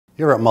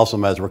Here at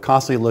MuscleMeds, we're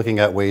constantly looking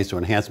at ways to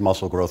enhance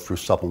muscle growth through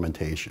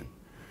supplementation.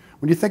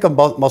 When you think of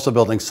muscle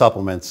building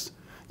supplements,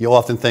 you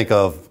often think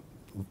of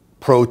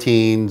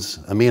proteins,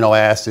 amino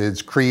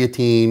acids,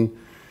 creatine,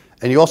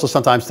 and you also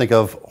sometimes think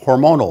of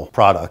hormonal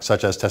products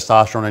such as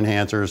testosterone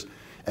enhancers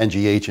and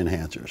GH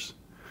enhancers.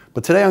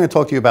 But today I'm going to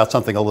talk to you about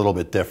something a little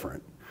bit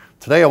different.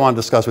 Today I want to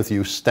discuss with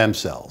you stem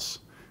cells.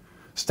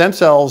 Stem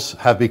cells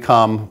have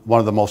become one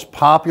of the most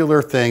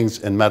popular things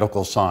in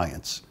medical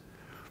science.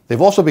 They've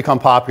also become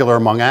popular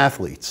among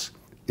athletes.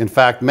 In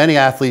fact, many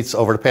athletes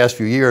over the past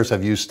few years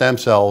have used stem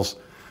cells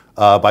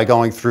by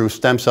going through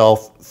stem cell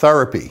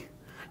therapy,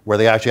 where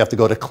they actually have to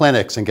go to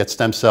clinics and get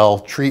stem cell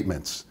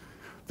treatments.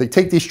 They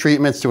take these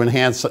treatments to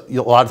enhance,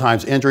 a lot of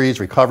times,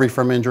 injuries, recovery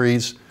from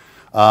injuries,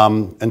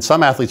 and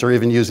some athletes are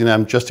even using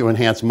them just to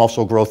enhance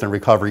muscle growth and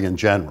recovery in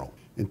general.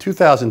 In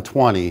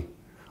 2020,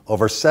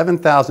 over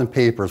 7,000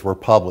 papers were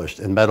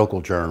published in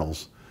medical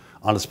journals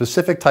on a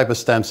specific type of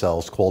stem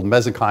cells called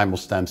mesenchymal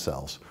stem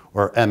cells,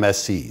 or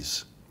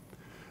MSCs.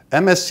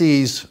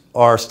 MSCs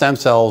are stem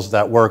cells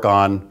that work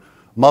on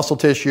muscle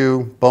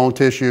tissue, bone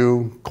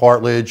tissue,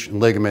 cartilage, and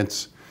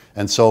ligaments,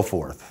 and so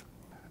forth.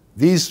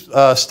 These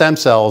stem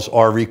cells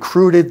are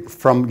recruited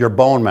from your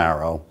bone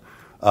marrow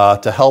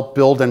to help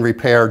build and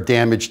repair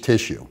damaged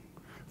tissue.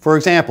 For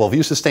example, if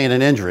you sustain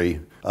an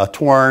injury, a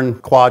torn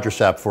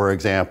quadricep, for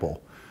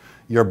example,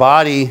 your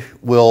body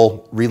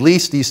will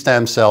release these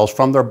stem cells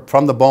from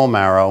the bone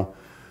marrow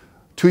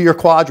to your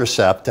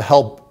quadricep to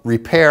help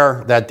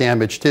repair that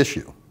damaged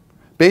tissue.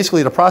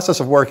 Basically, the process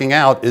of working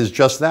out is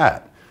just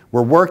that.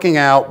 We're working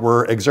out,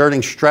 we're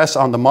exerting stress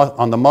on the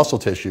muscle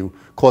tissue,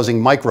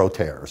 causing micro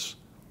tears.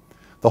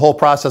 The whole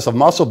process of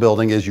muscle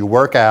building is you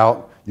work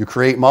out, you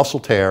create muscle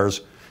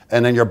tears,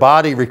 and then your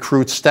body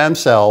recruits stem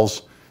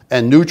cells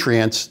and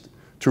nutrients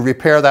to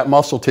repair that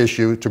muscle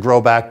tissue to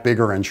grow back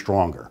bigger and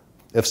stronger.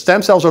 If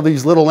stem cells are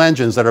these little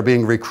engines that are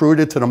being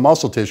recruited to the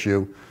muscle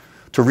tissue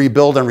to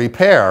rebuild and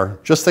repair,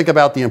 just think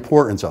about the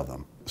importance of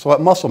them. So at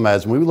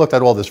MuscleMeds, when we looked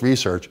at all this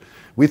research,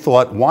 we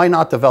thought, why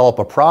not develop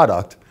a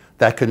product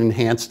that could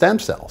enhance stem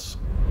cells?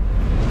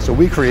 So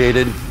we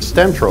created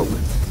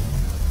Stemtropin.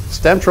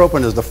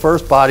 Stemtropin is the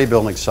first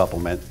bodybuilding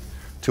supplement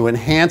to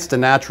enhance the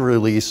natural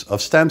release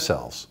of stem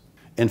cells.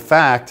 In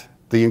fact,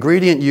 the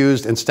ingredient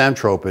used in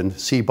Stemtropin,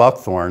 C.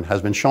 buckthorn,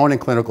 has been shown in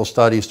clinical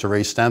studies to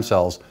raise stem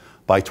cells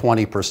by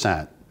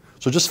 20%.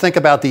 So just think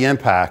about the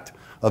impact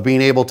of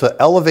being able to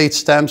elevate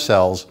stem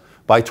cells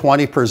by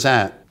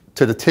 20%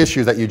 to the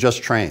tissue that you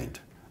just trained.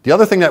 The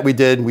other thing that we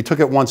did, we took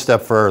it one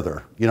step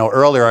further.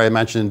 Earlier I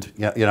mentioned,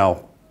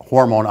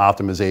 hormone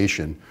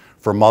optimization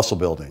for muscle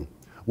building.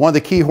 One of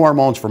the key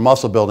hormones for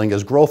muscle building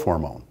is growth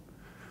hormone.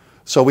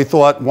 So we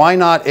thought, why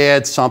not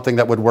add something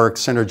that would work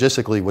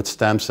synergistically with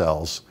stem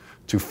cells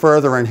to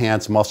further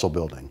enhance muscle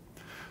building?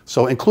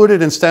 So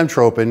included in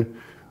Stemtropin,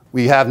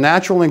 we have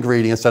natural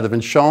ingredients that have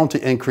been shown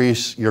to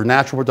increase your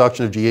natural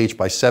production of GH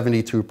by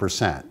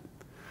 72%.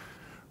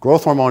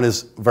 Growth hormone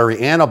is very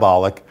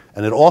anabolic,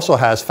 and it also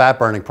has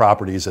fat-burning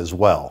properties as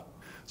well.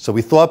 So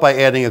we thought by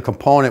adding a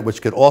component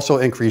which could also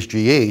increase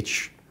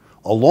GH,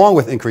 along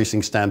with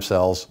increasing stem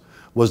cells,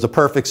 was the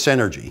perfect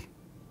synergy.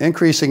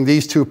 Increasing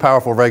these two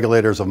powerful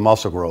regulators of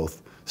muscle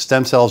growth,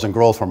 stem cells and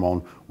growth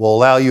hormone, will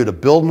allow you to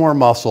build more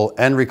muscle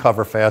and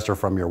recover faster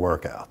from your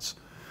workouts.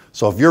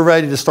 So if you're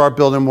ready to start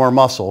building more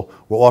muscle,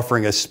 we're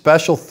offering a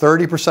special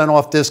 30%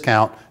 off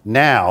discount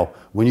now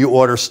when you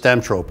order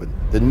Stemtropin,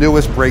 the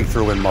newest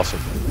breakthrough in muscle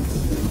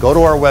building. Go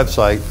to our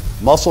website,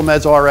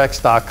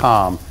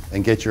 musclemedsrx.com,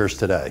 and get yours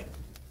today.